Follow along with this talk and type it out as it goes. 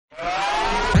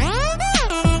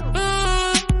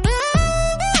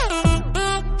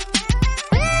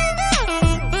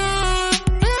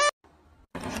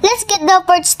the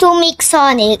parts to make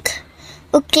Sonic.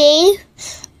 Okay?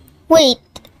 Wait.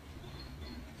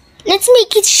 Let's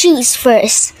make its shoes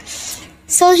first.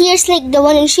 So here's like the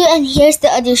one shoe and here's the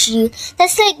other shoe.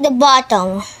 That's like the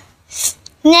bottom.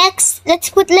 Next, let's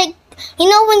put like, you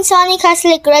know when Sonic has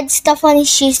like red stuff on his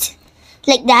shoes?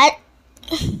 Like that?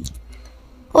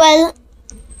 Well,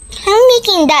 I'm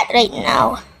making that right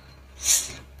now.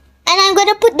 And I'm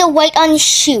gonna put the white on his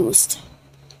shoes.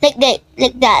 Like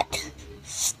that.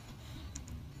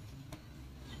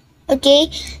 Okay?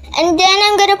 And then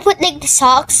I'm gonna put like the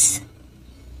socks.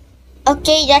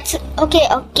 Okay, that's okay.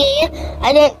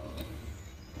 I don't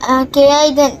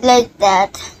like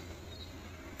that.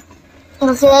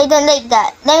 Okay, I don't like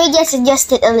that. Let me just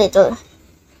adjust it a little.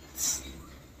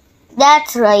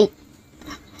 That's right.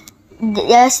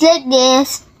 Just like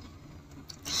this.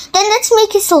 Then let's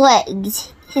make his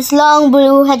legs. His long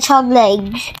blue hedgehog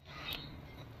legs.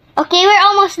 Okay, we're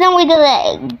almost done with the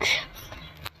legs.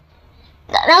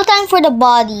 Now time for the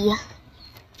body.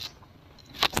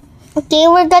 Okay,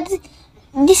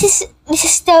 this is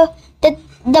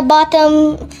the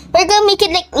bottom. We're gonna make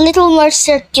it like a little more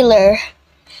circular.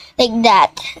 Like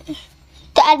that.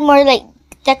 To add more like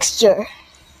texture.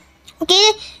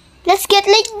 Okay, let's get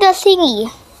like the thingy.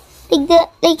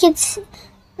 It's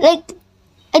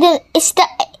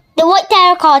the white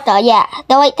terracotta. Yeah,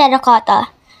 the white terracotta.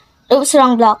 Oops,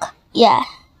 wrong block. Yeah.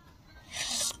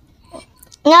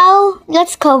 Now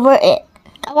let's cover it.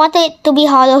 I want it to be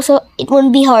hollow so it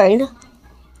won't be hard.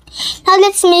 Now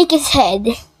let's make his head.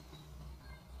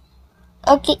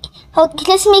 Okay,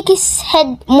 let's make his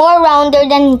head more rounder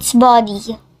than its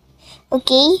body.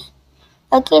 Okay,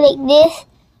 like this.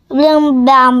 Boom,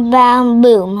 bam, bam,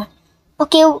 boom.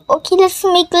 Okay, let's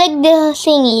make like the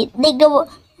thingy, like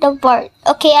the part.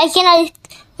 Okay, okay,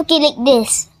 like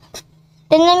this.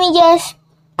 Then let me just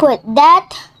put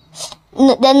that,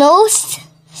 the nose,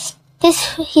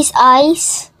 his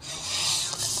eyes.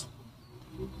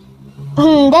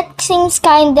 That seems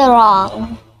kinda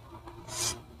wrong.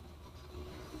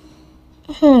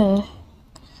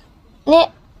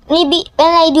 Maybe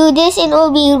when I do this, it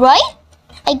will be right,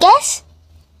 I guess.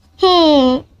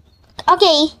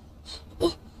 Okay.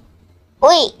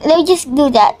 Wait, let me just do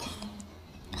that.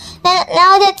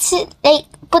 Now let's like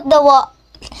put the wall.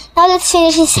 Now let's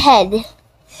finish his head.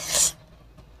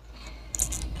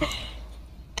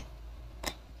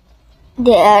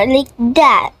 There, like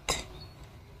that.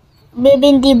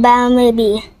 Maybe.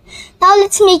 Now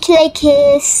let's make like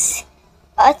his,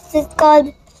 what's it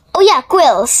called? Oh yeah,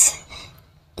 quills.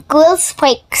 Quills,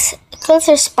 spikes. Quills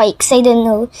or spikes, I don't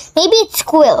know. Maybe it's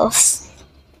quills.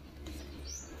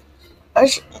 Or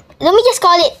let me just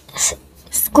call it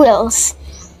squills.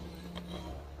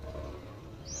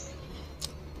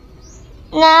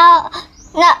 Now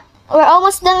we're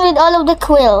almost done with all of the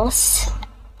quills.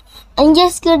 I'm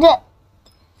just gonna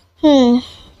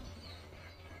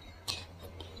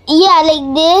yeah,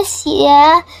 like this.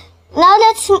 Yeah. Now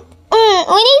let's we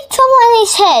need some on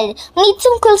his head. We need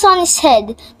some quills on his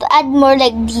head to add more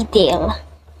like detail.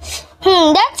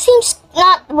 That seems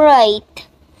not right.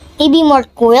 Maybe more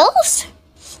quills?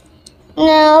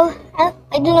 No, I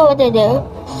don't know what to do.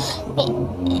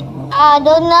 I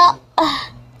don't know.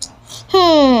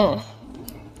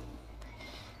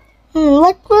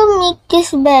 What will make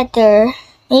this better?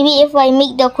 Maybe if I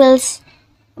make the quills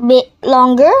bit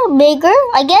longer, bigger,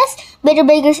 I guess. Bigger,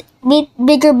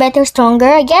 better, stronger,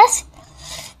 I guess.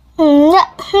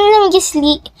 Let me just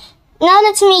leak. Now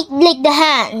let's make like the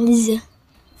hands.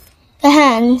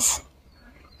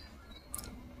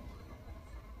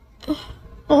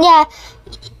 Yeah,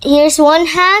 here's one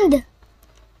hand.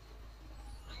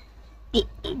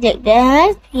 Like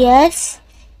that, yes.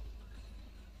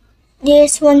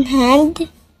 There's one hand.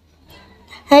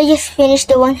 I just finished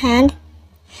the one hand.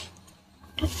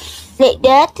 Like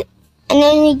that. And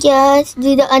then we just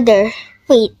do the other.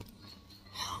 Wait.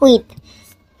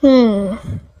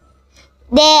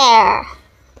 There.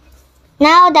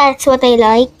 Now that's what I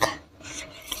like.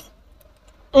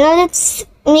 Now let's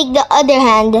make the other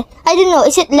hand. I don't know,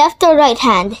 is it left or right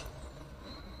hand?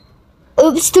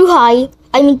 Oops, too high.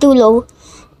 I mean too low.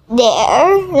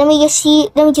 There. Let me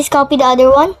just copy the other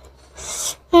one.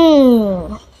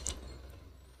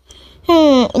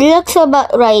 It looks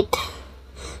about right.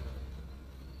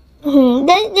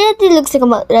 That looks like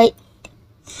about right.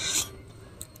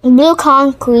 Blue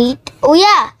concrete. Oh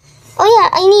yeah,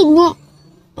 I need.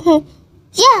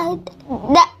 Yeah,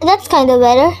 that's kind of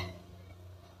better.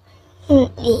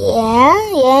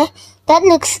 Yeah, that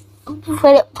looks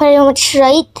pretty much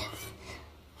right.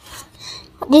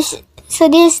 Let's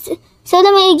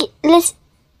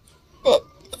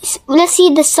see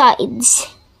the sides.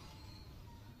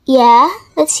 Yeah,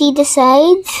 let's see the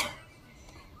sides.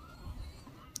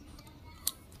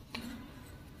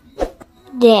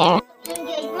 There. Good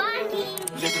morning.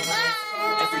 Living life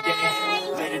every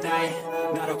day, late at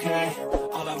night, not okay.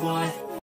 All I want